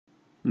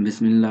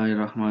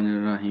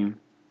बिस्मिल्लाहिर्रहमानिर्रहीम।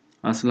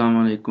 अस्सलाम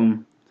वालेकुम,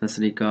 सत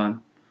श्री अकाल,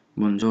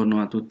 बुongiorno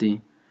a tutti।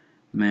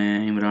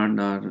 मैं इमरान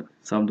डार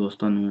सब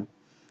दोस्तों ਨੂੰ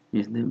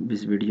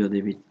ਇਸ ਵੀਡੀਓ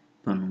ਦੇ ਵਿੱਚ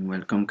ਤੁਹਾਨੂੰ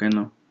ਵੈਲਕਮ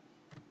ਕਹਿਣਾ।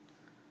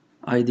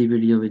 ਅੱਜ ਦੀ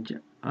ਵੀਡੀਓ ਵਿੱਚ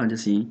ਅੱਜ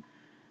ਅਸੀਂ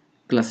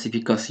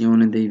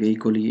ਕਲਾਸੀਫਿਕਾzione dei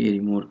veicoli e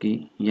rimorchi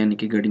ਯਾਨੀ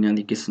ਕਿ ਗੱਡੀਆਂ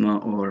ਦੀ ਕਿਸਮਾਂ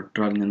ਔਰ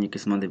ਟਰਾਲੀਆਂ ਦੀਆਂ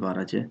ਕਿਸਮਾਂ ਦੇ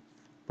ਬਾਰੇ 'ਚ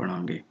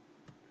ਪੜਾਂਗੇ।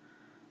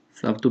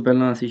 ਸਭ ਤੋਂ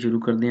ਪਹਿਲਾਂ ਅਸੀਂ ਸ਼ੁਰੂ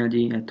ਕਰਦੇ ਹਾਂ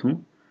ਜੀ ਇੱਥੋਂ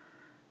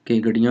ਕਿ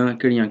ਗੱਡੀਆਂ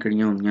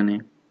ਕਿਹੜੀਆਂ ਹੁੰਦੀਆਂ ਨੇ।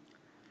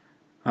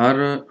 ਹਰ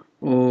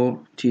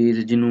ਉਹ ਚੀਜ਼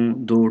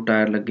ਜਿਹਨੂੰ ਦੋ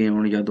ਟਾਇਰ ਲੱਗੇ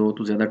ਹੋਣ ਜਾਂ ਦੋ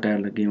ਤੋਂ ਜ਼ਿਆਦਾ ਟਾਇਰ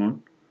ਲੱਗੇ ਹੋਣ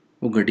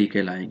ਉਹ ਗੱਡੀ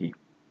ਕਹਿਲਾਏਗੀ।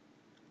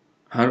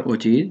 ਹਰ ਉਹ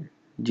ਚੀਜ਼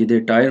ਜਿਹਦੇ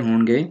ਟਾਇਰ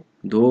ਹੋਣਗੇ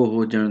 2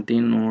 ਹੋ ਜਾਣ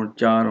 3 ਹੋਣ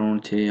 4 ਹੋਣ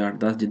 6 8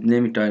 10 ਜਿੰਨੇ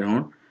ਵੀ ਟਾਇਰ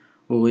ਹੋਣ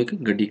ਉਹ ਇੱਕ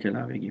ਗੱਡੀ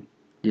ਕਹਿਲਾਵੇਗੀ।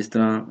 ਜਿਸ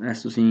ਤਰ੍ਹਾਂ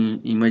ਤੁਸੀਂ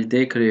ਇਮੇਜ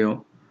ਦੇਖ ਰਹੇ ਹੋ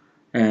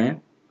ਇਹ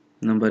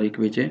ਨੰਬਰ 1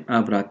 ਵਿੱਚ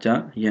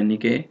ਆਬਰਾਚਾ ਯਾਨੀ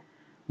ਕਿ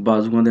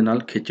ਬਾਜ਼ੂਆਂ ਦੇ ਨਾਲ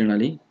ਖਿੱਚਣ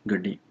ਵਾਲੀ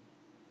ਗੱਡੀ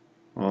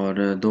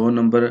ਔਰ 2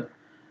 ਨੰਬਰ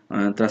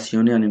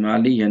trazione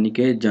animali यानी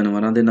कि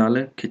जानवरों के नाल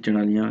खिंचण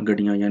वालियां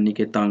गड्डियां यानी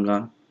कि तांगा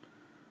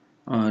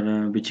और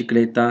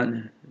बिचिकलेता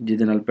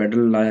जिहदे नाल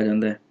पैडल लाया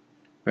जाता है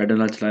पैडल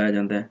नाल चलाया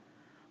जाता है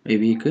ये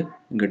भी एक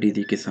गड्डी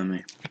की किस्म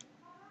है।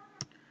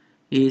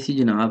 ये सी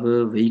जनाब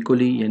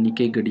व्हीकली यानी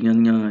कि गड्डियां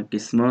दीयां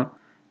किस्मां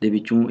दे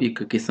विचों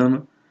एक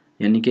किस्म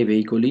यानी कि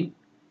व्हीकली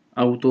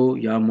आउटो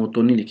या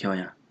मोटो नहीं लिखा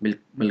होया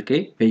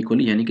बल्कि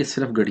व्हीकली यानी कि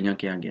सिर्फ गड्डियां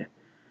कहा गया।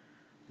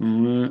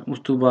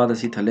 उस तो बाद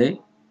असीं थले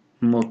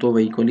मोटो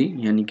व्हीकली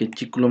यानी कि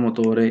चिक्लो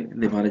मोटोरे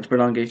दे बारे च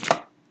पढ़ांगे।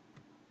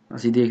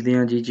 ਅਸੀਂ ਦੇਖਦੇ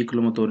ਹਾਂ ਜੀ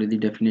ਚਿਕਲੋ ਮੋਟੋਰੇ ਦੀ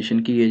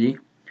ਡੈਫੀਨੇਸ਼ਨ ਕੀ ਹੈ ਜੀ।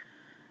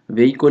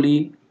 ਵਹੀਕਲੀ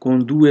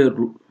con due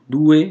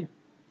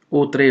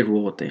o tre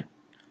ruote।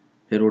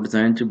 ਫਿਰ ਉਹ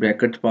ਡਿਜ਼ਾਈਨ 'ਚ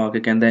ਬ੍ਰੈਕਟ 'ਚ ਪਾ ਕੇ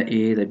ਕਹਿੰਦਾ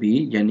A ਤੇ B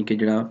ਯਾਨੀ ਕਿ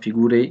ਜਿਹੜਾ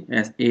ਫਿਗੂਰ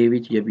ਹੈ A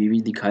ਵਿੱਚ ਜਾਂ B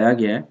ਵਿੱਚ ਦਿਖਾਇਆ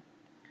ਗਿਆ ਹੈ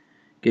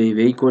ਕਿ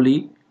ਵਹੀਕਲੀ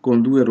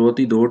con due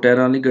ruote ਦੋ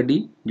ਟਾਇਰਾਂ ਵਾਲੀ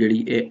ਗੱਡੀ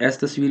ਜਿਹੜੀ ਇਹ ਇਸ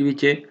ਤਸਵੀਰ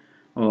ਵਿੱਚ ਹੈ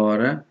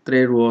ਔਰ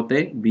tre ruote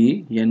B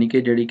ਯਾਨੀ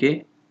ਕਿ ਜਿਹੜੀ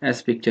ਕਿ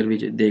ਇਸ ਪਿਕਚਰ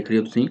ਵਿੱਚ ਦੇਖ ਰਹੇ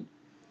ਹੋ ਤੁਸੀਂ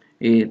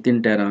ਇਹ 3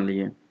 ਟਾਇਰਾਂ ਵਾਲੀ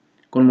ਹੈ।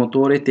 con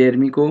motore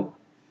termico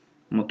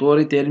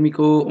ਮੋਟੋਰੇ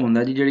ਤੇਰਮਿਕੋ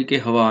ਹੁੰਦਾ ਜੀ ਜਿਹੜੀ ਕਿ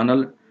ਹਵਾ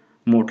ਨਾਲ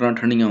ਮੋਟਰਾਂ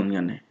ਠੰਡੀਆਂ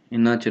ਹੁੰਦੀਆਂ ਨੇ।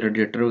 ਇਹਨਾਂ 'ਚ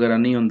ਰੇਡੀਏਟਰ ਵਗੈਰਾ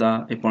ਨਹੀਂ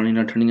ਹੁੰਦਾ, ਇਹ ਪਾਣੀ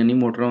ਨਾਲ ਠੰਡੀਆਂ ਨਹੀਂ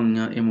ਮੋਟਰਾਂ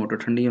ਹੁੰਦੀਆਂ, ਇਹ ਮੋਟਰ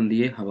ਠੰਡੀ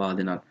ਹੁੰਦੀ ਹੈ ਹਵਾ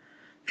ਦੇ ਨਾਲ।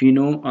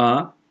 ਫੀਨੋ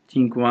ਆ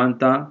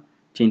 50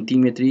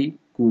 centimetri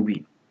cubi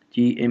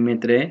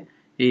GM3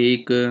 ਇਹ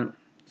ਇੱਕ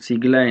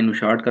ਸਿਗਲਾ ਹੈ, ਇਹਨੂੰ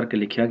ਸ਼ਾਰਟ ਕਰਕੇ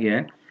ਲਿਖਿਆ ਗਿਆ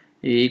ਹੈ।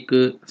 ਇਹ ਇੱਕ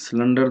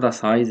ਸਿਲੰਡਰ ਦਾ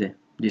ਸਾਈਜ਼ ਹੈ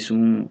ਜਿਸ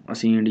ਨੂੰ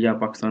ਅਸੀਂ ਇੰਡੀਆ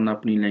ਪਾਕਿਸਤਾਨ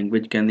ਆਪਣੀ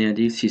ਲੈਂਗੁਏਜ ਕਹਿੰਦੇ ਹਾਂ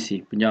ਜੀ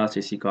ਸੀਸੀ 50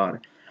 ਸੀਸੀ ਕਾਰ।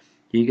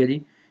 ਠੀਕ ਹੈ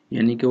ਜੀ,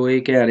 यानी कि वो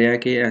ये कह रहा है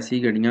कि ऐसी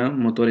गड्डियां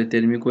मोटोरे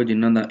तेर्मिको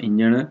जिन्हां दा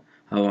इंजन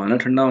हवा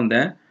नाल ठंडा हुंदा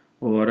है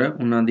और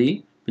उन्हां दी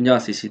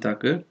 50 सीसी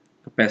तक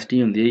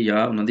कैपेसिटी हुंदी है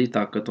या उन्हां दी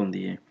ताकत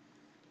हुंदी है।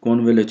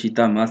 con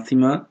velocità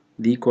massima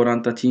di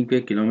 45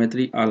 km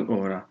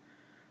all'ora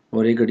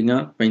और ये गड्डियां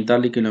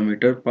 45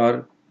 किलोमीटर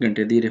पर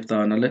घंटे की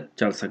रफ्तार नाल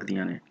चल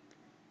सकदियां ने।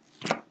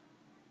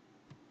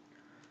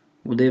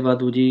 उहदे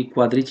बाद जी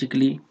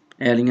क्वाड्रीचिकली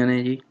एलियां ने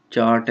जी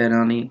 4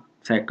 टायरां वाली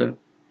साइकिल।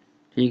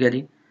 ठीक है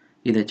जी,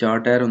 ਇਹਦੇ 4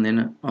 ਟਾਇਰ ਹੁੰਦੇ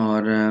ਨੇ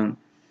ਔਰ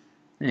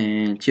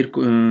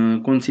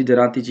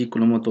considerati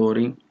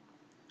ciclomotori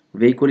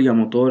veicoli a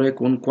motore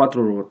con 4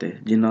 ruote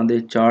ਜਿਨ੍ਹਾਂ ਦੇ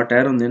 4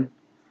 ਟਾਇਰ ਹੁੰਦੇ ਨੇ।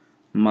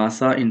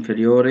 massa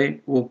inferiore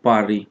o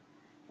pari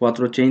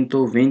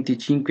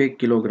 425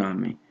 kg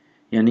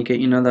ਯਾਨੀ ਕਿ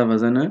ਇਹਨਾਂ ਦਾ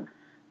ਵਜ਼ਨ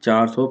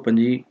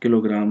 425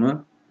 ਕਿਲੋਗ੍ਰਾਮ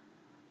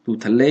ਤੋਂ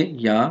ਥੱਲੇ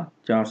ਜਾਂ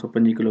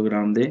 425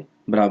 ਕਿਲੋਗ੍ਰਾਮ ਦੇ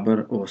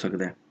ਬਰਾਬਰ ਹੋ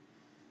ਸਕਦਾ ਹੈ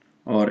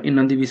ਔਰ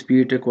ਇਹਨਾਂ ਦੀ ਵੀ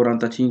ਸਪੀਡ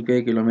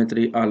 45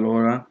 ਕਿਲੋਮੀਟਰ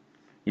all'ora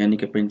यानी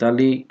कि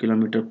 45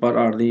 किलोमीटर पर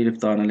आवर की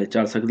रफ्तार नाल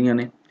चल सकदियां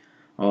ने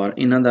और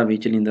इन्हां दा भी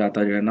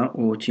चिलिंद्राता जिहड़ा ना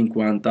वो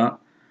 50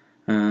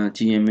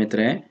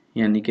 GM3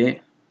 यानी कि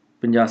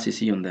 50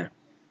 सीसी हुंदा है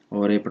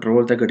और ये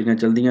पेट्रोल ते गड्डियां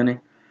चलदियां ने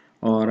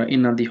और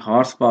इन्हां दी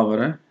हॉर्स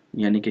पावर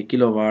यानी कि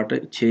किलोवाट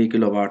 6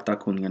 किलोवाट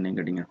तक होंदियां ने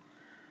गड्डियां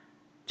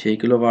 6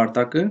 किलोवाट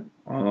तक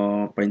और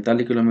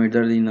 45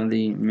 किलोमीटर इन्हां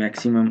दी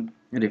मैक्सिमम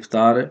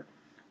रफ्तार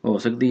हो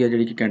सकदी है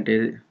जिहड़ी कि घंटे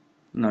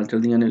नाल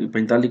चलदियां ने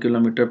 45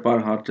 किलोमीटर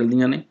पर आवर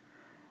चलदियां ने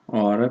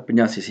और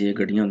 50 सीसी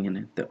गड्डियां होंदियां ने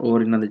ते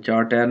और इन्हां दे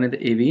 4 टायर ने ते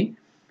ये भी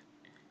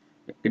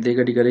किहड़ी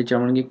कैटेगरी च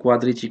आवणगी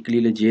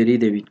क्वाड्रीचिकली लेजेरी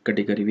दे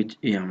कैटेगरी विच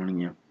ये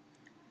आवणगियां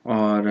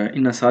और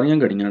इन्हां सारियां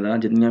गड्डियां दा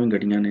जितनियां भी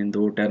गड्डियां ने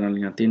 2 टायरां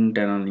वालियां 3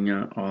 टायरां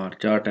वालियां और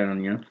 4 टायरां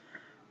वालियां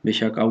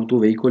बेशक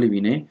आउटो व्हीकल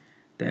भी ने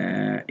ते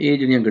ये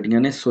जिहड़ियां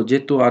गड्डियां ने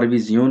soggetto a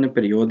revisione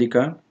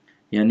periodica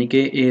यानी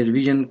कि ये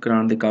रिवीजन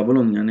कराने दे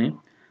काबल होंदियां ने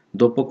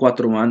dopo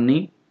 4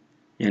 anni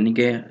यानी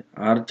कि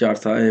हर 4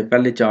 साल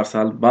पहले 4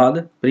 साल बाद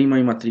प्रीमा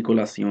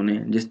इमैट्रिकुलेशने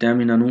जिस टाइम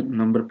इन्हों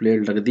नंबर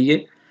प्लेट लगती है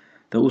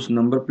तो उस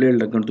नंबर प्लेट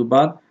लगन तो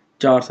बाद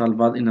 4 साल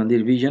बाद इन्हों की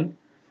रिवीजन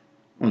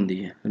होंदी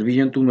है।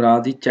 रिवीजन तो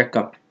मुराद ही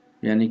चैकअप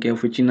यानी कि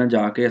ऑफिस ना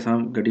जाके असां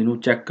गड्डी नूं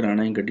चैक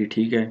कराना है गड्डी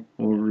ठीक है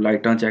और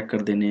लाइटां चैक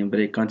करते हैं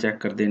ब्रेकां चैक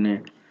करते हैं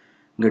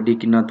गड्डी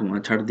कितना धुआं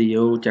छड्डदी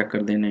है वो चैक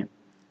करते हैं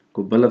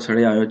कोई बल्ब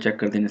सड़िया हो चैक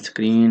करते हैं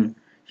स्क्रीन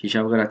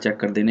शीशा वगैरह चैक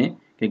करते हैं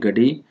कि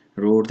गड्डी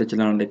रोड ते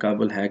चलाने के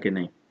काबल है कि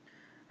नहीं।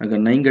 अगर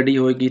नई गड्डी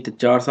होएगी तो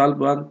 4 साल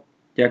बाद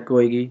चेक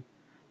होएगी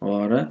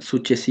और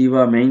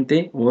सुचेसिवा मेहनते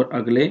और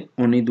अगले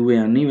उन्नी दुए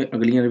आनी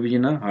अगलियां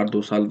रिवीजन हर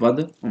 2 साल बाद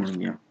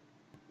होणगियां।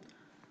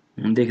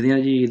 हुण देखदे हां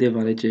जी इहदे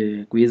बारे च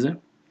quiz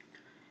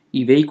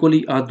I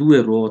veicoli a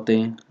due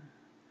ruote,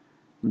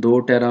 दो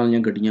टायरां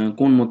वालियां गड्डियां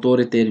con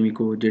motore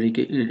termico ਜਿਹੜੀ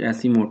ਕਿ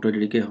ਐਸੀ ਮੋਟਰ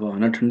ਜਿਹੜੀ ਕਿ ਹਵਾ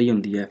ਨਾਲ ਠੰਡੀ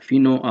ਹੁੰਦੀ ਹੈ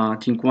fino a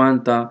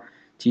 50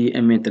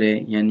 cm3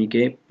 ਯਾਨੀ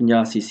ਕਿ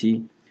 50 cc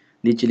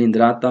ਦੀ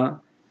cilindrata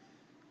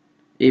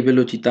e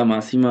velocità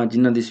massima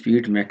ਜਿਨ੍ਹਾਂ ਦੀ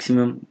ਸਪੀਡ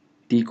ਮੈਕਸਿਮਮ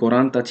ਦੀ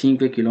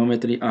 45 km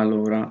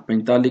all'ora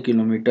 45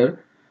 km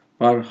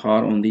ਪਰ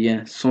ਹਾਰ ਹੁੰਦੀ ਹੈ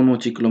sono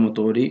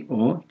ciclomotori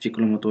ਉਹ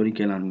ciclomotori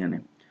ਕਹਿਲਾਉਂਦੀਆਂ ਨੇ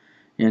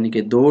ਯਾਨੀ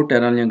ਕਿ ਦੋ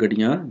ਟਾਇਰਾਂ ਵਾਲੀਆਂ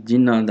ਗੱਡੀਆਂ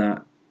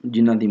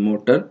ਜਿਨ੍ਹਾਂ ਦੀ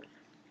ਮੋਟਰ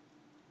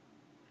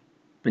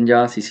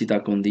 50 cc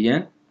ਤੱਕ ਹੁੰਦੀ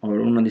ਹੈ ਔਰ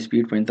ਉਹਨਾਂ ਦੀ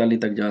ਸਪੀਡ 45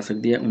 ਤੱਕ ਜਾ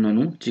ਸਕਦੀ ਹੈ ਉਹਨਾਂ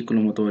ਨੂੰ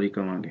ciclomotori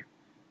ਕਹਾਂਗੇ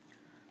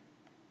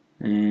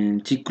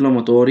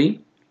ciclomotori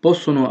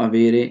possono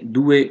avere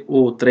 2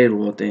 o 3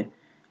 ruote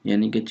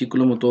ਯਾਨੀ ਕਿ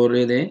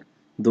ciclomotore ਦੇ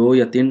 2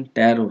 ਜਾਂ 3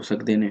 ਟਾਇਰ ਹੋ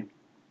ਸਕਦੇ ਨੇ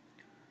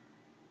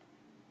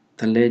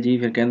ਥੱਲੇ ਜੀ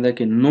ਫਿਰ ਕਹਿੰਦਾ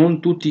ਕਿ non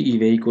tutti i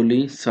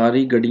veicoli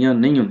ਸਾਰੀ ਗੱਡੀਆਂ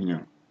ਨਹੀਂ ਹੁੰਦੀਆਂ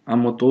a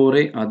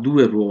motore a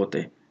 2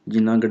 ruote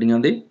ਜਿਨ੍ਹਾਂ ਗੱਡੀਆਂ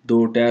ਦੇ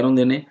 2 ਟਾਇਰ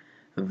ਹੁੰਦੇ ਨੇ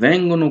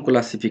vengono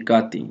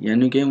classificati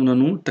ਯਾਨੀ ਕਿ ਉਹਨਾਂ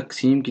ਨੂੰ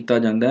ਤਕਸੀਮ ਕੀਤਾ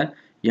ਜਾਂਦਾ ਹੈ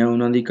ਜਾਂ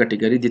ਉਹਨਾਂ ਦੀ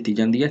ਕੈਟਾਗਰੀ ਦਿੱਤੀ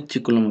ਜਾਂਦੀ ਹੈ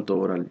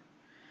ciclomotor ਵਾਲੀ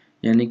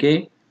ਯਾਨੀ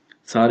ਕਿ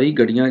ਸਾਰੀ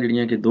ਗੱਡੀਆਂ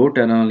ਜਿਹੜੀਆਂ ਕਿ 2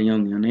 ਟਾਇਰਾਂ ਵਾਲੀਆਂ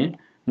ਹੁੰਦੀਆਂ ਨੇ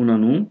ਉਹਨਾਂ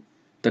ਨੂੰ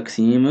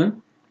ਤਕਸੀਮ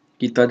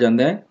ਕੀਤਾ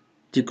ਜਾਂਦਾ ਹੈ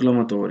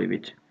ciclomotor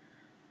ਵਿੱਚ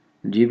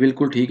ਜੀ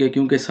ਬਿਲਕੁਲ ਠੀਕ ਹੈ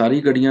ਕਿਉਂਕਿ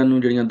ਸਾਰੀ ਗੱਡੀਆਂ ਨੂੰ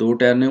ਜਿਹੜੀਆਂ 2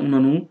 ਟਾਇਰ ਨੇ ਉਹਨਾਂ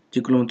ਨੂੰ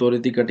ciclomotor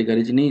ਦੀ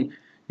ਕੈਟਾਗਰੀ 'ਚ ਨਹੀਂ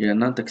ਜਿਹੜਾ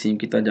ਨਾ ਤਕਸੀਮ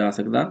ਕੀਤਾ ਜਾ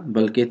ਸਕਦਾ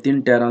ਬਲਕਿ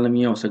 3 ਟਾਇਰਾਂ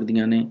ਵਾਲੀਆਂ ਹੋ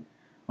ਸਕਦੀਆਂ ਨੇ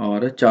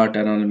ਔਰ 4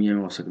 ਟਾਇਰਾਂ ਵਾਲੀਆਂ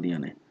ਹੋ ਸਕਦੀਆਂ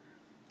ਨੇ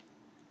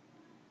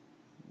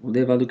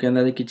ਉਹਦੇ ਬਾਅਦ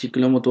ਕਹਿੰਦਾ ਹੈ ਕਿ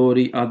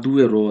ciclomotori a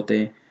 2 ruote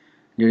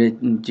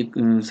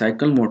ਜਿਹੜੇ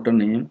ਸਾਈਕਲ ਮੋਟਰ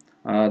ਨੇ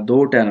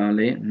 2 ਟਾਇਰਾਂ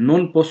ਵਾਲੇ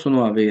non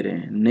possono avere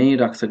ਨਹੀਂ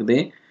ਰੱਖ ਸਕਦੇ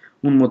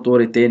un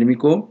motore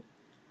termico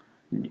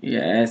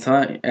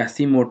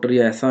ਐਸੀ ਮੋਟਰ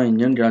ਜਾਂ ਐਸਾ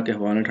ਇੰਜਨ ਜਿਹੜਾ ਕਿ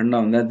ਹਵਾ ਨਾਲ ਠੰਡਾ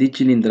ਹੁੰਦਾ ਦੀ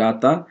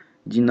cilindrata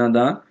ਜਿਨ੍ਹਾਂ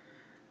ਦਾ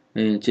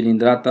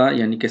cilindrata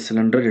ਯਾਨੀ ਕਿ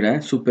ਸਿਲੰਡਰ ਜਿਹੜਾ ਹੈ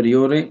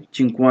superiore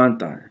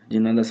 50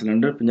 ਜਿਨ੍ਹਾਂ ਦਾ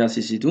ਸਿਲੰਡਰ 50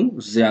 cc ਤੋਂ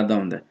ਜ਼ਿਆਦਾ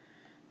ਹੁੰਦਾ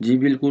ਜੀ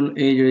ਬਿਲਕੁਲ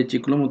ਇਹ ਜਿਹੜੇ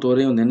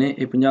ciclomotori ਹੁੰਦੇ ਨੇ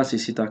ਇਹ 50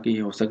 cc ਤੱਕ ਹੀ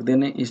ਹੋ ਸਕਦੇ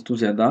ਨੇ ਇਸ ਤੋਂ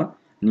ਜ਼ਿਆਦਾ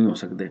ਨਹੀਂ ਹੋ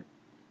ਸਕਦੇ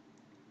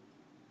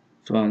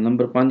ਸਵਾਲ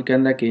ਨੰਬਰ 5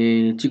 ਕਹਿੰਦਾ ਕਿ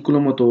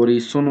ciclomotori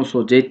sono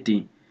soggetti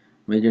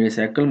ਵੀ ਜਿਹੜੇ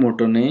ਸਾਈਕਲ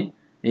ਮੋਟਰ ਨੇ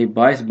ਇਹ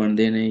ਬਾਇਸ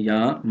ਬਣਦੇ ਨੇ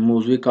ਜਾਂ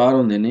ਮੌਜ਼ੂਕਾਰ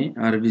ਹੁੰਦੇ ਨੇ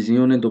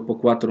revisione dopo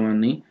 4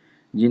 anni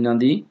ਜਿਨ੍ਹਾਂ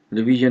ਦੀ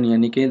ਰਿਵੀਜ਼ਨ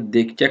ਯਾਨੀ ਕਿ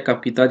ਦੇਖ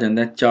ਚੈੱਕਅਪ ਕੀਤਾ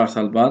ਜਾਂਦਾ ਹੈ 4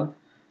 ਸਾਲ ਬਾਅਦ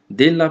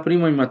della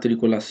prima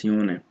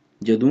immatricolazione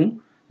ਜਦੋਂ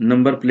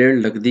ਨੰਬਰ ਪਲੇਟ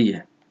ਲੱਗਦੀ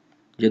ਹੈ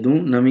ਜਦੋਂ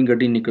ਨਵੀਂ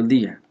ਗੱਡੀ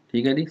ਨਿਕਲਦੀ ਹੈ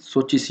ਠੀਕ ਹੈ ਜੀ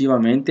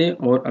successivamente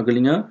ਔਰ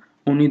ਅਗਲੀਆਂ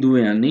 2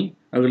 anni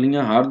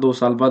ਅਗਲੀਆਂ ਹਰ 2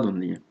 ਸਾਲ ਬਾਅਦ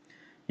ਹੁੰਦੀਆਂ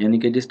ਯਾਨੀ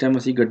ਕਿ ਜਿਸ ਟਾਈਮ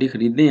ਅਸੀਂ ਗੱਡੀ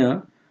ਖਰੀਦਦੇ ਹਾਂ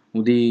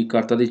ਉਹਦੀ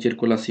ਕਾਰਤਾ ਦੀ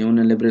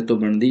ਸਰਕੂਲੇਸ਼ਨ ਲਿਬਰੇਟੋ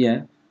ਬਣਦੀ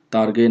ਹੈ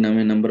ਤਾਰਗੇ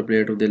ਨਵੇਂ ਨੰਬਰ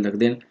ਪਲੇਟ ਉਹਦੇ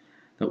ਲੱਗਦੇ ਨੇ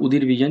ਤਾਂ ਉਹਦੀ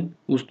ਰਿਵੀਜ਼ਨ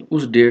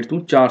ਉਸ ਡੇਟ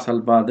ਤੋਂ 4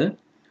 ਸਾਲ ਬਾਅਦ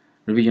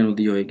ਰਿਵੀਜ਼ਨ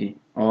ਉਹਦੀ ਹੋਏਗੀ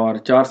ਔਰ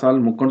 4 ਸਾਲ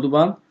ਮੁੱਕਣ ਤੋਂ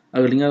ਬਾਅਦ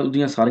ਅਗਲੀਆਂ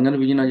ਉਹਦੀਆਂ ਸਾਰੀਆਂ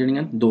ਰਿਵੀਜ਼ਨਾਂ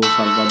ਜਿਹੜੀਆਂ 2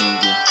 ਸਾਲ ਬਾਅਦ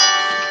ਹੋਣਗੀਆਂ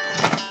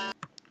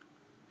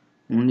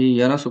ਹੁਣ ਜੀ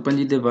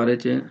 1125 ਦੇ ਬਾਰੇ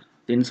 'ਚ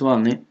 3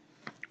 ਸਵਾਲ ਨੇ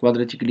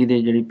quadricicli ਦੇ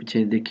ਜਿਹੜੀ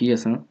ਪਿੱਛੇ ਦੇਖੀ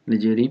ਅਸਾਂ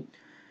leggeri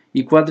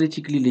i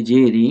quadricicli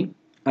leggeri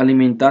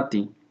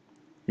alimentati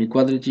i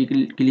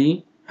quadricicli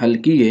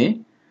ਹਲਕੀ ਹੈ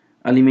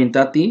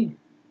alimentati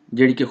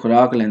ਜਿਹੜੀ ਕਿ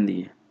ਖੁਰਾਕ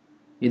ਲੈਂਦੀ ਹੈ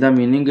ਇਹਦਾ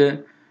ਮੀਨਿੰਗ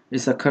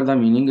ਇਸ ਅੱਖਰ ਦਾ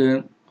ਮੀਨਿੰਗ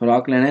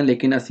ਖੁਰਾਕ ਲੈਣਾ ਹੈ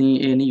ਲੇਕਿਨ ਅਸੀਂ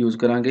ਇਹ ਨਹੀਂ ਯੂਜ਼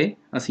ਕਰਾਂਗੇ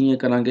ਅਸੀਂ ਇਹ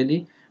ਕਰਾਂਗੇ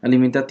ਜੀ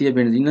alimentati e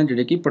benzina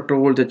ਜਿਹੜੇ ਕਿ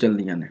ਪੈਟਰੋਲ ਤੇ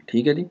ਚੱਲਦੀਆਂ ਨੇ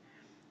ਠੀਕ ਹੈ ਜੀ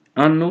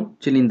hanno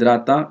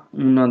cilindrata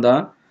ਉਹਨਾਂ ਦਾ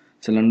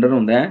ਸਿਲੰਡਰ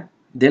ਹੁੰਦਾ ਹੈ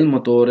del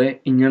motore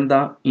ਇੰਜਨ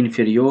ਦਾ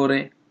inferiore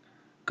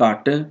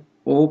ਘੱਟ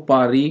ਉਹ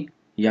pari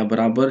ਜਾਂ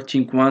ਬਰਾਬਰ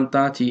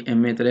 50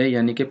 cm3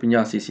 ਯਾਨੀ ਕਿ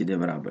 50 cc ਦੇ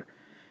ਬਰਾਬਰ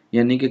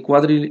ਯਾਨੀ ਕਿ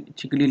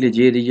quadricicli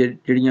leggeri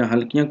ਜਿਹੜੀਆਂ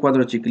ਹਲਕੀਆਂ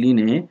quadricicli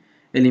ਨੇ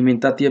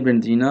alimentati e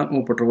benzina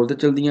ਉਹ ਪੈਟਰੋਲ ਤੇ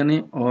ਚੱਲਦੀਆਂ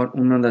ਨੇ ਔਰ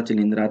ਉਹਨਾਂ ਦਾ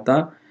cilindrata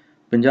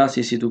 50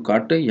 cc ਤੋਂ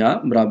ਘੱਟ ਜਾਂ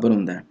ਬਰਾਬਰ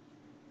ਹੁੰਦਾ ਹੈ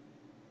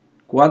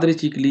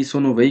quadricicli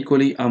sono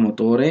veicoli a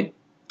motore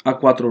a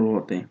 4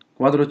 ruote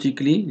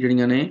quadricicli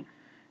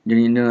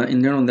ਜਿਹੜੀਆਂ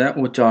ਇੰਜਨ ਹੁੰਦਾ ਹੈ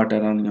ਉਹ 4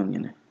 ਟਾਇਰਾਂ ਵਾਲੀਆਂ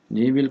ਹੁੰਦੀਆਂ ਨੇ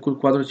ਜੀ ਬਿਲਕੁਲ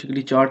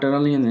quadricicli 4 ਟਾਇਰਾਂ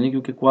ਵਾਲੀਆਂ ਹੁੰਦੀਆਂ ਨੇ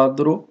ਕਿਉਂਕਿ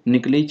quadro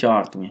ਨਿਕਲੀ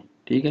 4 ਤੋਂ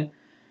ਠੀਕ ਹੈ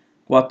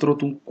quattro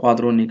ਤੋਂ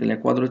quadro ਨਿਕਲਿਆ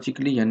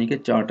quadricicli ਯਾਨੀ ਕਿ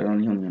 4 ਟਾਇਰਾਂ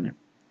ਵਾਲੀਆਂ ਹੁੰਦੀਆਂ ਨੇ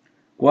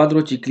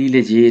quadricicli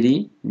leggeri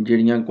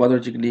ਜਿਹੜੀਆਂ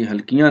quadricicli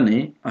ਹਲਕੀਆਂ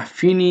ਨੇ a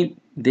fini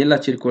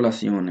della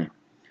circolazione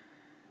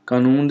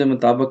ਕਾਨੂੰਨ ਦੇ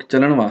ਮੁਤਾਬਕ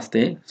ਚੱਲਣ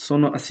ਵਾਸਤੇ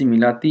sono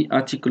assimilati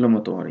a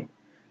ciclomotori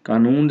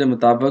ਕਾਨੂੰਨ ਦੇ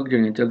ਮੁਤਾਬਕ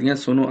ਜਿਹੜੀਆਂ ਚੱਲਦੀਆਂ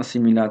sono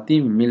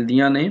assimilati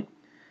ਮਿਲਦੀਆਂ ਨੇ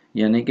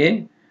ਯਾਨੀ ਕਿ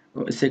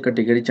ਇਸੇ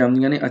ਕੈਟਾਗਰੀ ਚ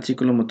ਆਉਂਦੀਆਂ ਨੇ a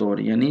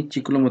ciclomotori ਯਾਨੀ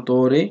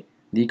ciclomotore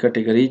ਦੀ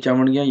ਕੈਟਾਗਰੀ ਚ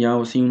ਆਉਣਗੀਆਂ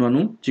ਜਾਂ ਅਸੀਂ ਉਹਨਾਂ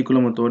ਨੂੰ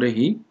ciclomotore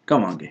ਹੀ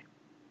ਕਵਾਂਗੇ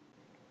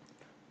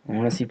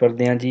ਹੁਣ ਅਸੀਂ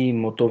ਪੜ੍ਹਦੇ ਹਾਂ ਜੀ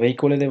ਮੋਟੋ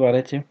ਵਹੀਕਲ ਦੇ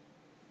ਬਾਰੇ ਚ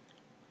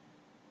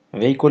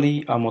veicoli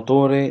a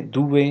motore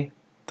 2,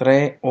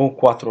 3 o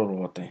 4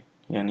 ruote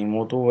ਯਾਨੀ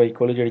ਮੋਟੋ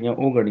ਵਹੀਕਲ ਜਿਹੜੀਆਂ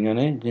ਉਹ ਗੱਡੀਆਂ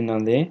ਨੇ ਜਿਨ੍ਹਾਂ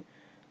ਦੇ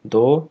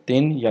 2,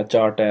 3 ਜਾਂ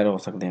 4 ਟਾਇਰ ਹੋ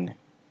ਸਕਦੇ ਨੇ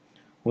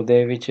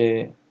ਉਹਦੇ ਵਿੱਚ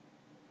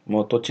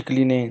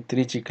ਮੋਟੋਚਿਕਲੀ ਨੇ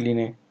ਤ੍ਰਿਚਿਕਲੀ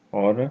ਨੇ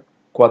ਔਰ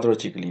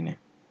ਕੁਆਡਰੋਚਿਕਲੀ ਨੇ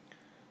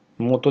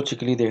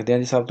ਮੋਟੋਚਿਕਲੀ ਦੇਖਦੇ ਹਾਂ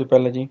ਜੀ ਸਭ ਤੋਂ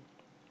ਪਹਿਲਾਂ ਜੀ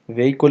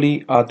veicoli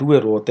a 2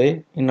 ruote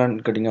ਇਹਨਾਂ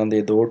ਗੱਡੀਆਂ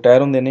ਦੇ 2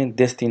 ਟਾਇਰ ਹੁੰਦੇ ਨੇ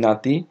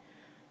destinati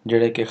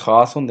ਜਿਹੜੇ ਕਿ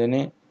ਖਾਸ ਹੁੰਦੇ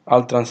ਨੇ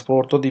al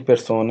trasporto di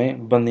persone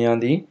ਬੰਦਿਆਂ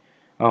ਦੀ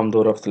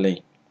ਆਮਦੋਰਫਤ ਲਈ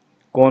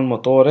con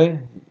motore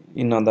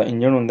ਇਹਨਾਂ ਦਾ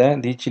ਇੰਜਨ ਹੁੰਦਾ ਹੈ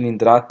di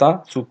cilindrata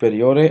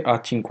superiore a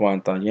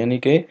 50 ਯਾਨੀ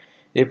ਕਿ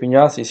ਇਹ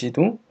 50 ਸੀਸੀ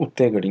ਤੋਂ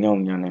ਉੱਤੇ ਗੱਡੀਆਂ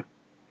ਹੁੰਦੀਆਂ ਨੇ।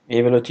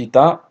 ਇਹ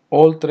velocità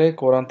oltre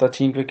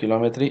 45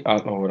 km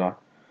all'ora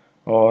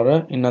ਔਰ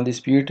ਇਹਨਾਂ ਦੀ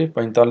ਸਪੀਡ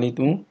 45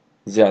 ਤੋਂ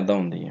ਜ਼ਿਆਦਾ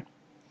ਹੁੰਦੀ ਹੈ।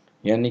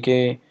 ਯਾਨੀ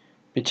ਕਿ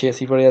ਪਿੱਛੇ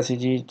ਅਸੀਂ ਪੜ੍ਹਿਆ ਸੀ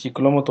ਜੀ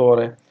ਚਿਕਲੋ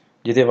ਮੋਟੋਰ ਹੈ,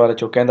 ਜਿਹਦੇ ਬਾਰੇ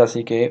 'ਚ ਉਹ ਕਹਿੰਦਾ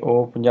ਸੀ ਕਿ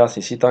ਉਹ 50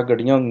 ਸੀਸੀ ਤੱਕ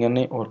ਗੱਡੀਆਂ ਹੁੰਦੀਆਂ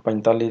ਨੇ ਔਰ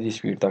 45 ਦੀ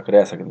ਸਪੀਡ ਤੱਕ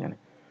ਰਹਿ ਸਕਦੀਆਂ ਨੇ।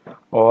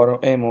 ਔਰ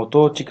ਇਹ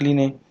ਮੋਟੋ ਚਿਕਲੀ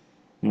ਨੇ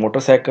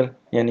ਮੋਟਰਸਾਈਕਲ,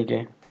 ਯਾਨੀ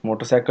ਕਿ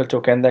ਮੋਟਰਸਾਈਕਲ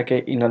 'ਚੋਂ ਕਹਿੰਦਾ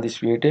ਕਿ ਇਹਨਾਂ ਦੀ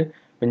ਸਪੀਡ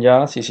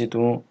 50 ਸੀਸੀ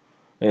ਤੋਂ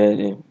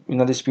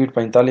ਇਹਨਾਂ ਦੀ ਸਪੀਡ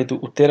 45 ਤੋਂ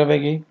ਉੱਤੇ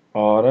ਰਹੇਗੀ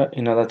ਔਰ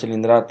ਇਹਨਾਂ ਦਾ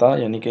ਚਲਿੰਦਰਾਤਾ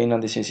ਯਾਨੀ ਕਿ ਇਹਨਾਂ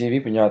ਦੀ ਸੀਸੀ ਵੀ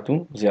 50 ਤੋਂ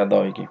ਜ਼ਿਆਦਾ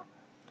ਹੋਏਗੀ।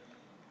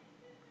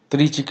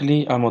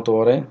 त्रिचिकली आ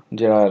मोटोर है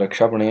जिहड़ा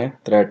रक्षा बनिया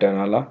त्रै टायरां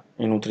वाला,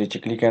 इनू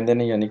त्रिचिकली कहते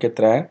हैं, यानी कि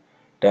त्रै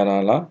टायरां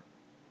वाला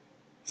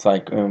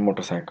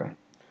मोटरसाइकिल।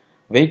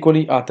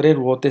 वेहीकोली आ त्रै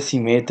रुओते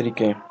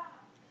सिमेट्रिक है।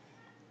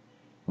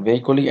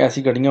 वेहीकोली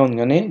ऐसी गड्डियां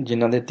होंदियां ने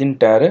जिन्हां दे 3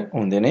 टायर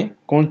होंदे ने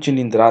con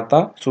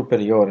cilindrata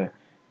superiore,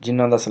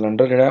 जिन्हां दा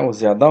सिलेंडर जिहड़ा ओह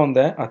ज़्यादा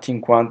होंदा है a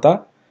 50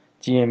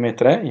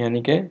 cm3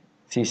 यानी कि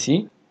सीसी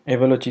e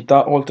velocità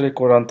oltre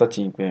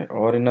 45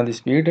 और इन्हां दी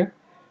स्पीड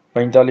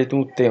 45 तो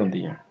उत्ते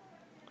होंदी है।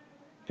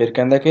 फिर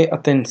कहता कि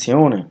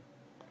अटेंसियोन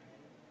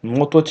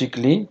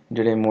मोटोचिकली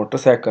जिहड़े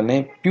मोटरसाइकिल ने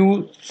पिू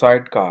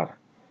साइड कार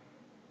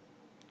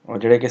और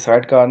जिहड़े कि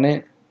साइड कार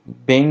ने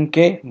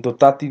बेंके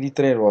दोताती दी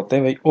त्रै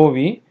रुote बई ओह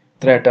भी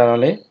त्रै टायर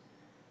वाले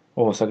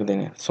हो सकते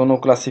हैं। सोनो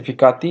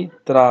क्लासिफिकाती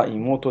tra i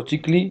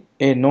motocicli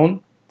e non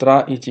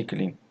tra i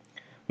cicli,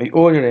 बई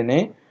ओह जिहड़े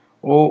ने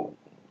ओह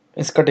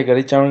इस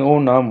कैटेगरी च ओह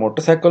ना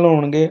मोटरसाइकिल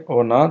होणगे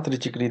और ना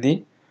त्रिचिकली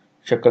दी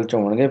शक्ल च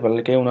होणगे,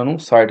 बल्कि उन्हां नूं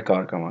साइड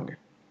कार कहांगे।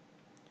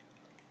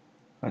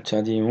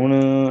 अच्छा जी, हुण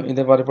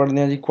इहदे बारे पढ़दे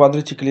हां जी।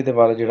 क्वाड्रिचिकली दे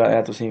बारे जिहड़ा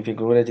है तुसीं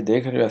फिगर च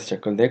देख रहे हो, इस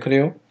शक्ल देख रहे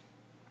हो।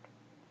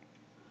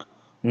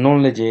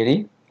 नॉन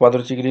लेजेरी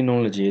क्वाड्रिचिकली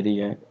नॉन लेजेरी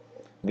है।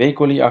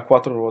 वेहीकोली आ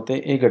quattro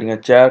ruote, ये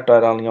गड्डियां 4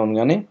 टायर वालियां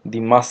होंदियां ने दी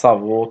massa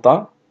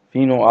vuota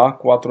fino a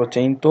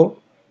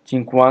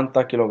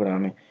 450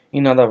 kilogram.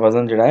 इन्हां दा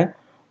वजन जिहड़ा है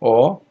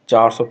ओह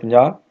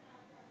 450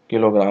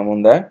 किलोग्राम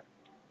हुंदा है।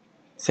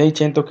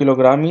 600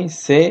 किलोग्रामी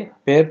से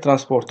per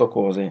trasporto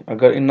cose,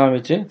 अगर इन्हां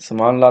विच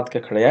समान लाद के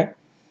खड़िया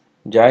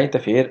जाए तो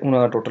फिर उन्हां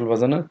दा टोटल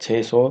वजन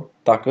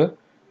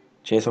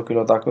 600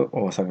 किलो तक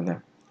हो सकता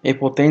है। ये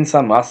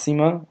पोटेंसा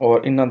मासिमा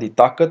और इन्हां दी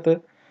ताकत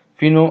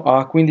फिनो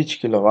आ 15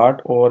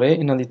 किलोवाट और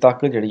इन्हां दी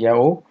ताकत जिहड़ी है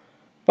ओह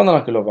 15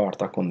 किलोवाट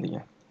तक होंदी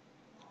है।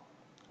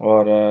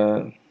 और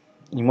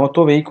i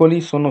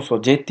motoveicoli sono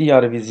soggetti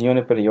a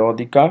revisione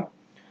periodica।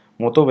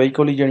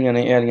 motoveicoli ਜਿਹੜੀਆਂ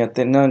ਨੇ ਇਹ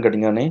ਤਿੰਨ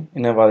ਗੱਡੀਆਂ ਨੇ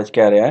ਇਹਨਾਂ ਬਾਰੇ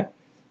ਕਹਿ ਰਿਹਾ ਹੈ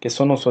ਕਿ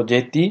sono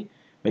soggetti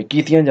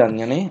ਕੀਤੀਆਂ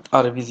ਜਾਂਦੀਆਂ ਨੇ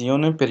a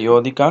revisione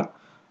periodica,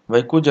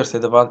 वही कुछ अरसे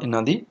के बाद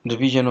इन्हां दी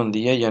रिवीजन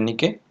होंदी है, यानी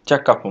कि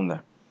चैकअप होंदा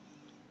है।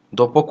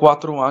 dopo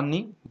 4 anni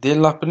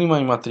della prima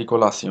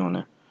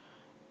immatricolazione।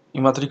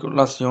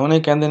 immatricolazione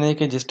कहंदे ने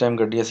कि जिस टाइम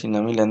गड्डी असीं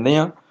नवीं लैंदे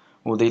हां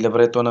ਉਹਦੀ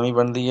ਲਿਬਰੇਟੋ ਨਵੀਂ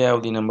ਬਣਦੀ ਹੈ,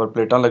 ਉਹਦੀ ਨੰਬਰ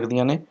ਪਲੇਟਾਂ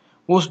ਲੱਗਦੀਆਂ ਨੇ,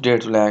 ਉਸ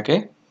ਡੇਟ ਤੋਂ ਲੈ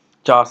ਕੇ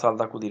 4 ਸਾਲ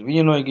ਤੱਕ ਉਹਦੀ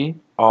ਰਿਵੀਜ਼ਨ ਹੋਏਗੀ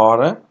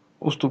ਔਰ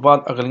ਉਸ ਤੋਂ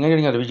ਬਾਅਦ ਅਗਲੀਆਂ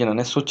ਜਿਹੜੀਆਂ ਰਿਵੀਜ਼ਨਾਂ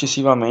ਨੇ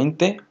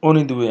successivamente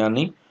ogni 2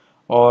 anni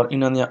ਔਰ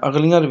ਇਹਨਾਂ ਦੀਆਂ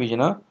ਅਗਲੀਆਂ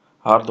ਰਿਵੀਜ਼ਨਾਂ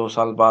ਹਰ 2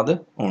 ਸਾਲ ਬਾਅਦ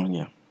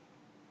ਹੋਣਗੀਆਂ।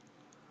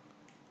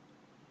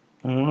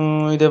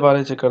 ਹੁਣ ਇਹਦੇ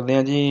ਬਾਰੇ 'ਚ ਕਰਦੇ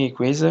ਹਾਂ ਜੀ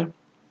ਕੁਇਜ਼।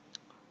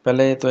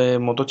 ਪਹਿਲੇ ਤਾਂ ਇਹ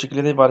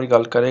ਮੋਟੋਚਿਕਲੀ ਦੇ ਬਾਰੇ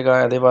ਗੱਲ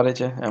ਕਰੇਗਾ, ਇਹਦੇ ਬਾਰੇ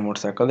 'ਚ ਇਹ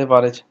ਮੋਟਰਸਾਈਕਲ ਦੇ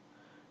ਬਾਰੇ 'ਚ।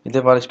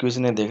 ਇਹਦੇ ਬਾਰੇ 'ਚ ਕੁਇਜ਼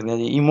ਨੇ ਦੇਖਦੇ ਹਾਂ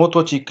ਜੀ। i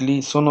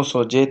motocicli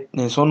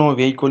sono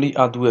veicoli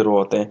a 2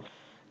 ruote।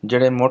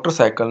 ਜਿਹੜੇ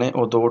ਮੋਟਰਸਾਈਕਲ ਨੇ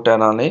ਉਹ 2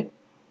 ਟਾਇਰਾਂ ਵਾਲੇ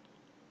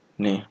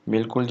ਨੇ।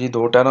 ਬਿਲਕੁਲ ਜੀ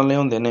 2 ਟਾਇਰਾਂ ਵਾਲੇ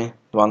ਹੁੰਦੇ ਨੇ।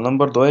 ਸਵਾਲ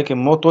ਨੰਬਰ 2 ਹੈ ਕਿ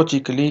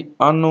motocicli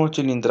hanno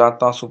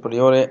cilindrata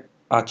superiore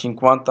a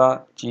 50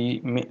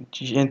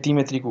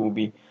 centimetri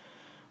cubi।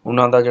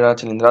 ਉਹਨਾਂ ਦਾ ਜਿਹੜਾ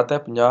ਚਲਿੰਦਰਾਤਾ ਹੈ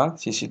 50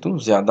 ਸੀਸੀ ਤੋਂ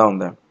ਜ਼ਿਆਦਾ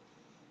ਹੁੰਦਾ ਹੈ।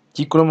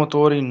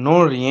 ciclomotori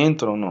non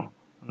rientrano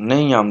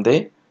नहीं आंदे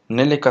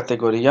nelle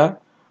categoria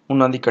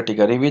ਉਹਨਾਂ ਦੀ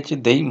ਕੈਟੇਗਰੀ ਵਿੱਚ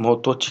dei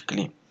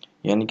motocicli,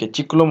 यानी कि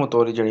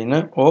चिक्लोमोटोरी ਜਿਹੜੀ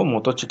ਨੇ ਉਹ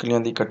ਮੋਟੋਚਿਕਲੀਆਂ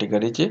ਦੀ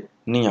ਕੈਟੇਗਰੀ 'ਚ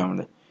ਨਹੀਂ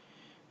ਆਉਂਦੇ।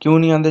 ਕਿਉਂ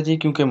ਨਹੀਂ ਆਉਂਦੇ ਜੀ?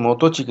 ਕਿਉਂਕਿ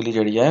ਮੋਟੋਚਿਕਲੀ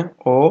ਜਿਹੜੀ ਹੈ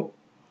ਉਹ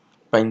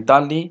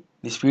 45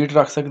 ਦੀ ਸਪੀਡ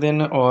ਰੱਖ ਸਕਦੇ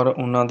ਨੇ ਔਰ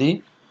ਉਹਨਾਂ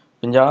ਦੀ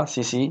 50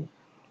 ਸੀਸੀ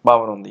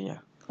ਪਾਵਰ ਹੁੰਦੀ ਹੈ।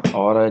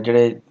 ਔਰ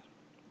ਜਿਹੜੇ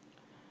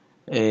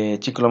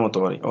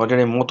चिक्लोमोटोरी और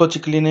ਜਿਹੜੇ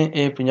ਮੋਟੋਚਿਕਲੀ ਨੇ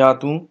ਇਹ 50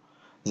 ਤੋਂ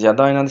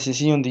ਜ਼ਿਆਦਾ ਇਹਨਾਂ ਦੀ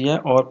ਸੀਸੀ ਹੁੰਦੀ ਹੈ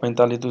ਔਰ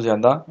 45 ਤੋਂ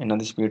ਜ਼ਿਆਦਾ ਇਹਨਾਂ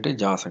ਦੀ ਸਪੀਡ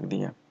ਜਾ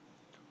ਸਕਦੀ ਹੈ।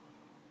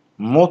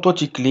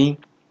 ਮੋਟੋਚਿਕਲੀ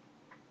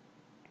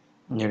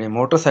ਜਿਹੜੇ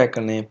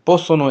ਮੋਟਰਸਾਈਕਲ ਨੇ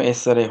possono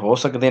essere ਹੋ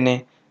ਸਕਦੇ ਨੇ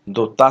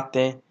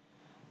dotate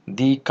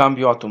di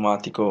cambio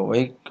automatico,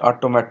 ਇਹ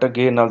ਆਟੋਮੈਟਿਕ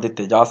ਗੇਅਰ ਨਾਲ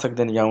ਦਿੱਤੇ ਜਾ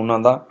ਸਕਦੇ ਨੇ ਜਾਂ ਉਹਨਾਂ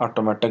ਦਾ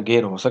ਆਟੋਮੈਟਿਕ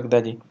ਗੇਅਰ ਹੋ ਸਕਦਾ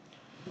ਜੀ।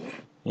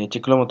 ਇਹ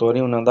ਚਿਕਲੋਮੋਟੋਰੀ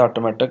ਉਹਨਾਂ ਦਾ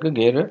ਆਟੋਮੈਟਿਕ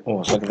ਗੇਅਰ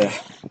ਹੋ ਸਕਦਾ ਹੈ।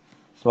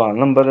 ਸਵਾਲ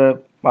number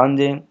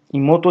 5 i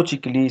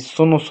motocicli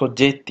sono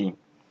soggetti,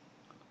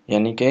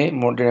 यानी कि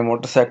ਜਿਹੜੇ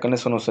ਮੋਟਰਸਾਈਕਲ ਨੇ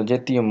sono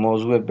soggetti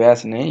ਮੌਜੂਏ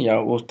ਬਹਿਸ ਨੇ ਜਾਂ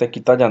ਉਸ 'ਤੇ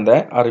ਕੀਤਾ ਜਾਂਦਾ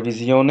ਹੈ a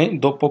revisione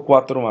dopo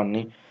 4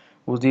 anni,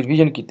 ਉਸਦੀ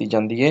ਰਿਵੀਜ਼ਨ ਕੀਤੀ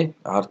ਜਾਂਦੀ ਹੈ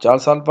ਹਰ 4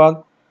 ਸਾਲ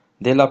ਬਾਅਦ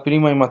della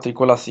prima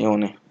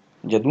immatricolazione,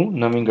 ਜਦੋਂ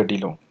ਨਵੀਂ ਗੱਡੀ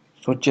ਲਓ।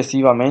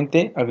 successivamente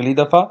ਅਗਲੀ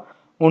ਦਫਾ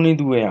ogni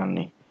 2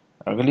 anni,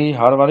 ਅਗਲੀ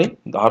ਹਰ ਵਾਰੀ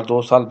ਹਰ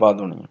 2 ਸਾਲ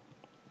ਬਾਅਦ ਹੋਣੀ ਹੈ।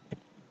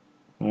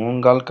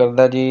 ਹੁਣ ਗੱਲ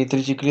ਕਰਦਾ ਜੀ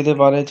ਤ੍ਰਿਚਿਕਲੀ ਦੇ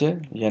ਬਾਰੇ 'ਚ,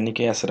 ਯਾਨੀ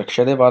ਕਿ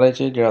ਸੁਰੱਖਿਆ ਦੇ ਬਾਰੇ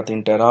 'ਚ, ਜਿਹੜਾ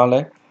 3 ਟਾਇਰਾਂ ਵਾਲਾ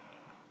ਹੈ।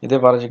 ਇਹਦੇ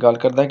ਬਾਰੇ 'ਚ ਗੱਲ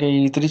ਕਰਦਾ ਕਿ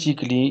i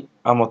tricicli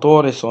a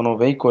motore sono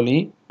veicoli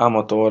a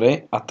motore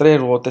a 3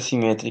 ruote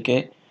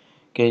simmetriche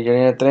che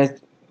ਜਿਹੜੇ 3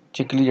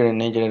 ਚਿਕਲੀ ਜਿਹੜੇ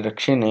ਨੇ ਜਿਹੜੇ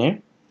ਰਕਸ਼ੇ ਨੇ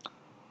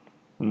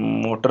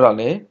ਮੋਟਰ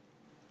ਵਾਲੇ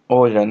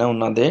ਉਹ ਜਿਹੜੇ ਨੇ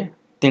ਉਹਨਾਂ ਦੇ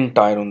 3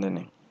 ਟਾਇਰ ਹੁੰਦੇ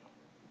ਨੇ।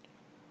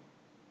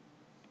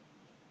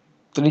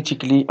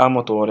 tricicli a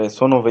motore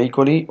sono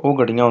veicoli ਉਹ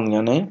ਗੱਡੀਆਂ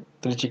ਹੁੰਦੀਆਂ ਨੇ।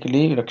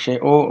 tricicli ਰਕਸ਼ੇ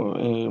ਉਹ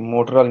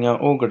ਮੋਟਰ ਵਾਲੀਆਂ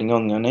ਉਹ ਗੱਡੀਆਂ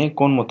ਹੁੰਦੀਆਂ ਨੇ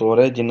con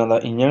motore ਜਿਨ੍ਹਾਂ ਦਾ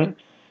engine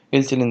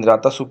il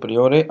cilindrata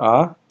superiore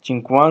a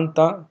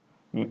 50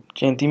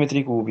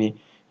 centimetri cubi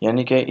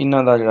ਯਾਨੀ ਕਿ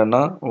ਇਹਨਾਂ ਦਾ ਜਿਹੜਾ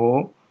ਨਾ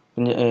ਉਹ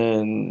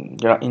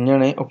ਜਿਹੜਾ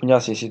ਇੰਜਣ ਹੈ ਉਹ 50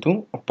 ਸੀਸੀ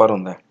ਤੋਂ ਉੱਪਰ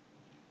ਹੁੰਦਾ ਹੈ।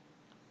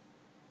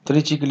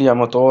 tricicli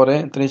a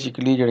motore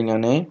tricicli ਜਿਹੜੀਆਂ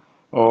ਨੇ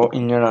ਉਹ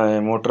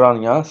ਇੰਜਣ ਮੋਟਰ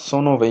ਵਾਲੀਆਂ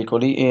sono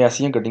veicoli ਇਹ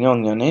ਐਸੀਆਂ ਗੱਡੀਆਂ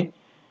ਹੁੰਦੀਆਂ ਨੇ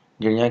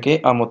ਜਿਹੜੀਆਂ ਕਿ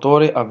a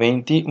motore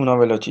aventi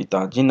una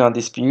velocità ਜਿਨ੍ਹਾਂ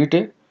ਦੀ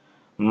ਸਪੀਡ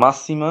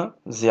massima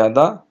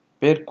ਜ਼ਿਆਦਾ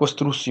per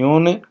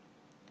costruzione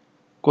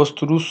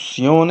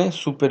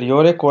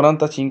superiore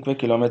 45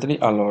 km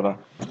all'ora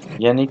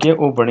ਯਾਨੀ ਕਿ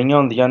ਉਹ ਬਣੀਆਂ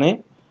ਹੁੰਦੀਆਂ ਨੇ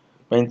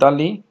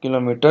 45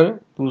 ਕਿਲੋਮੀਟਰ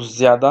ਤੋਂ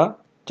ਜ਼ਿਆਦਾ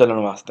ਚੱਲਣ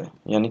ਵਾਸਤੇ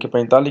ਯਾਨੀ ਕਿ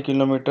 45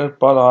 ਕਿਲੋਮੀਟਰ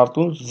ਪਰ ਆਰ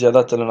ਤੋਂ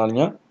ਜ਼ਿਆਦਾ ਚੱਲਣ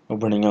ਵਾਲੀਆਂ ਉਹ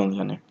ਬਣੀਆਂ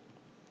ਹੁੰਦੀਆਂ ਨੇ।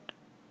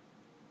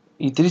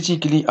 I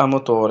tricicli a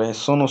motore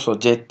sono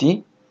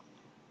soggetti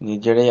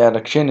ਜਿਹੜੇ ਆ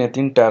ਰਕਸ਼ੇ ਨੇ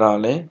 3 ਟਾਇਰਾਂ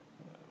ਵਾਲੇ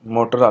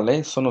ਮੋਟਰ ਵਾਲੇ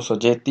sono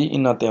soggetti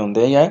ਇਹਨਾਂ ਤੇ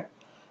ਹੁੰਦੇ ਹੈ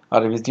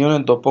a revisione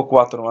dopo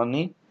 4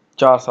 anni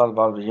 4 ਸਾਲ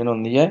ਬਾਅਦ ਰਿਵੀਜ਼ਨ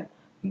ਹੁੰਦੀ ਹੈ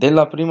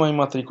della prima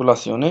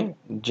immatricolazione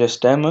ਜਿਸ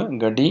ਟਾਈਮ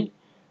ਗੱਡੀ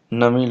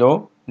ਨਵੀਂ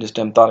ਲਓ ਜਿਸ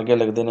ਟਾਈਮ ਤਾਰਗੇ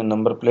ਲੱਗਦੇ ਨੇ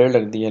ਨੰਬਰ ਪਲੇਟ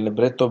ਲੱਗਦੀ ਹੈ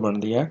ਲਿਬਰੇਟੋ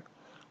ਬਣਦੀ ਹੈ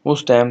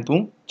ਉਸ ਟਾਈਮ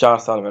ਤੋਂ 4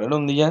 ਸਾਲ ਵੈਲਿਡ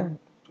ਹੁੰਦੀ ਹੈ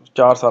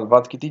 4 ਸਾਲ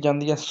ਬਾਅਦ ਕੀਤੀ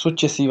ਜਾਂਦੀ ਹੈ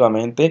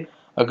successivamente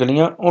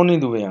ਅਗਲੀਆਂ ogni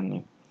 2 anni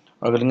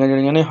ਅਗਲੀਆਂ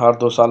ਜਿਹੜੀਆਂ ਨੇ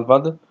ਹਰ 2 ਸਾਲ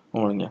ਬਾਅਦ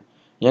ਹੋਣਗੀਆਂ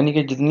ਯਾਨੀ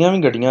ਕਿ ਜਿੰਨੀਆਂ ਵੀ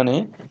ਗੱਡੀਆਂ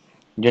ਨੇ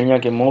ਜਿਹੜੀਆਂ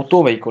ਕਿ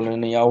ਮੋਟੋ ਵਹੀਕਲ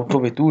ਨੇ ਜਾਂ ਆਟੋ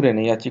ਵੈਤੂਰੇ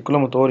ਨੇ ਜਾਂ ਚਿਕਲੋ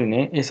ਮੋਟੋਰੀ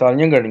ਨੇ ਇਹ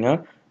ਸਾਰੀਆਂ ਗੱਡੀਆਂ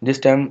ਜਿਸ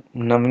ਟਾਈਮ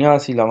ਨਵੀਆਂ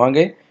ਅਸੀਂ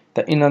ਲਵਾਂਗੇ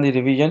ਤਾਂ ਇਹਨਾਂ ਦੀ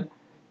ਰਿਵੀਜ਼ਨ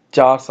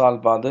 4 ਸਾਲ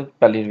ਬਾਅਦ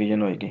ਪਹਿਲੀ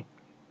ਰਿਵੀਜ਼ਨ ਹੋਏਗੀ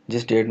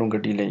ਜਿਸ ਡੇਟ ਨੂੰ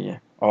ਗੱਡੀ ਲਈ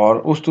ਹੈ ਔਰ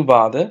ਉਸ ਤੋਂ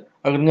ਬਾਅਦ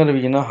ਅਗਲੀਆਂ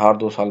ਰਿਵੀਜ਼ਨਾਂ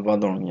ਹਰ 2 ਸਾਲ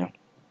ਬਾਅਦ ਹੋਣਗੀਆਂ।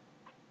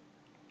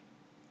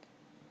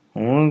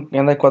 ਹੁਣ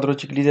ਕਹਿੰਦਾ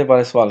ਕੁਆਦਰੋਚਿਕਲੀ ਦੇ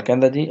ਬਾਰੇ ਸਵਾਲ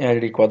ਕਹਿੰਦਾ ਜੀ ਇਹ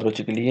ਜਿਹੜੀ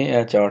ਕੁਆਦਰੋਚਿਕਲੀ ਹੈ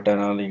ਇਹ 4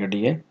 ਟਾਇਰਾਂ ਵਾਲੀ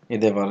ਗੱਡੀ ਹੈ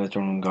ਇਹਦੇ ਬਾਰੇ ਚ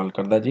ਹੁਣ ਗੱਲ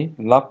ਕਰਦਾ ਜੀ।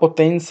 ਲਾ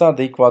potenza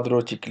dei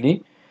quadrocicli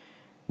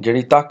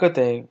ਜਿਹੜੀ ਤਾਕਤ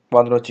ਹੈ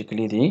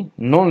ਕੁਆਦਰੋਚਿਕਲੀ ਦੀ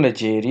non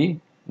leggeri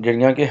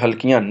ਜਿਹੜੀਆਂ ਕਿ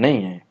ਹਲਕੀਆਂ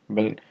ਨਹੀਂ ਹੈ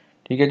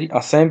ਠੀਕ ਹੈ ਜੀ a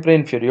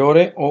sempre inferiore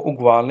o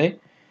uguale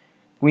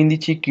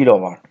 15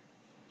 kilowatt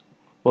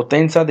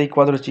potenza dei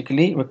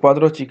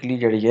quadrocicli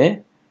ਜਿਹੜੀ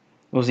ਹੈ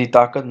ਉਸਦੀ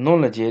ਤਾਕਤ non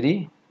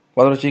leggeri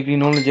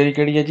quadrocicli non leggeri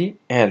ਕਿਹੜੀ ਹੈ ਜੀ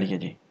ਇਹ ਵਾਲੀ ਹੈ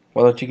ਜੀ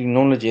quadrocicli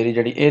non leggeri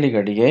ਜਿਹੜੀ ਇਹ ਵਾਲੀ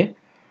ਗੱਡੀ ਹੈ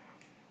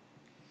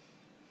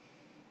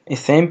è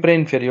sempre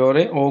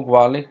inferiore o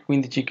uguale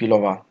 15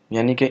 kilowatt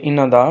ਯਾਨੀ ਕਿ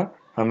ਇਹਨਾਂ ਦਾ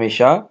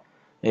ਹਮੇਸ਼ਾ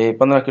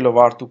 15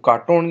 ਕਿਲੋਵਾਟ ਤੋਂ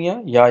ਘੱਟ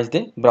ਹੋਣਗੀਆਂ ਜਾਂ ਇਸ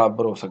ਦੇ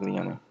ਬਰਾਬਰ ਹੋ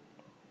ਸਕਦੀਆਂ ਨੇ।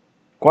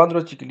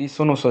 quadrocicli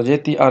sono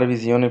soggetti a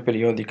revisione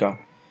periodica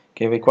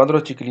ਕਿ ਵੀ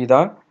quadrocicli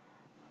ਦਾ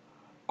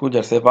ਕੁਝ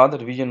ਅਰਸੇ ਬਾਅਦ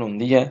ਰਿਵੀਜ਼ਨ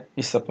ਹੁੰਦੀ ਹੈ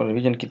ਇਸ ਪਰ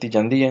ਰਿਵੀਜ਼ਨ ਕੀਤੀ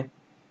ਜਾਂਦੀ ਹੈ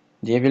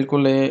ਜੇ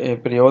ਬਿਲਕੁਲ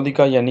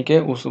ਪੀਰੀਓਡਿਕਾ ਯਾਨੀ ਕਿ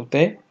ਉਸ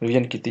ਉੱਤੇ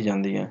ਰਿਵੀਜ਼ਨ ਕੀਤੀ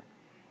ਜਾਂਦੀ ਹੈ।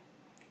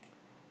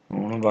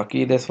 ਹੁਣ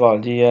ਬਾਕੀ ਦੇ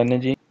ਸਵਾਲ ਜੀ ਨੇ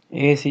ਜੀ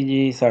ਇਹ ਸੀ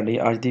ਜੀ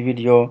ਸਾਡੀ ਅੱਜ ਦੀ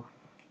ਵੀਡੀਓ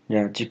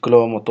ਜਾਂ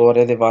ਚਿਕਲੋ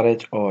ਮੋਟੋਰੇ ਦੇ ਬਾਰੇ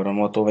ਚ ਔਰ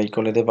ਮੋਟੋ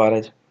ਵਹੀਕਲ ਦੇ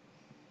ਬਾਰੇ ਚ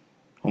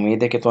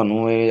ਉਮੀਦ ਹੈ ਕਿ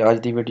ਤੁਹਾਨੂੰ ਇਹ ਅੱਜ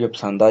ਦੀ ਵੀਡੀਓ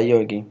ਪਸੰਦ ਆਈ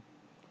ਹੋਵੇਗੀ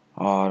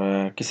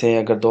ਔਰ ਕਿਸੇ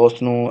ਅਗਰ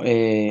ਦੋਸਤ ਨੂੰ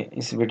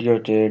ਇਸ ਵੀਡੀਓ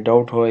 'ਚ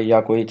ਡਾਊਟ ਹੋਏ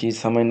ਜਾਂ ਕੋਈ ਚੀਜ਼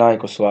ਸਮਝ ਨਾ ਆਏ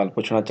ਕੋਈ ਸਵਾਲ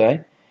ਪੁੱਛਣਾ ਚਾਹੇ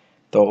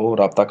ਤਾਂ ਉਹ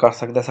ਰਾਬਤਾ ਕਰ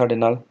ਸਕਦਾ ਸਾਡੇ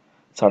ਨਾਲ।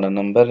 ਸਾਡਾ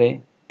ਨੰਬਰ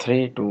ਹੈ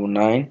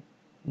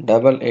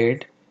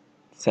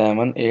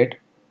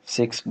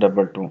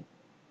 3298878622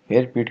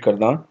 ਫਿਰ ਰਿਪੀਟ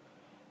ਕਰਦਾ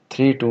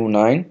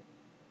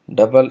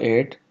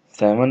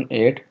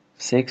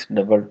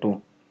 3298878622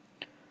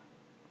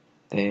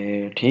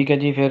 ਤੇ ਠੀਕ ਹੈ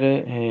ਜੀ ਫਿਰ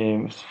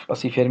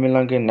ਅਸੀਂ ਫਿਰ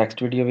ਮਿਲਾਂਗੇ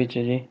ਨੈਕਸਟ ਵੀਡੀਓ ਵਿੱਚ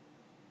ਜੀ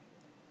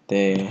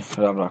ਤੇ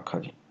ਰੱਬ ਰਾਖਾ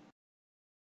ਜੀ।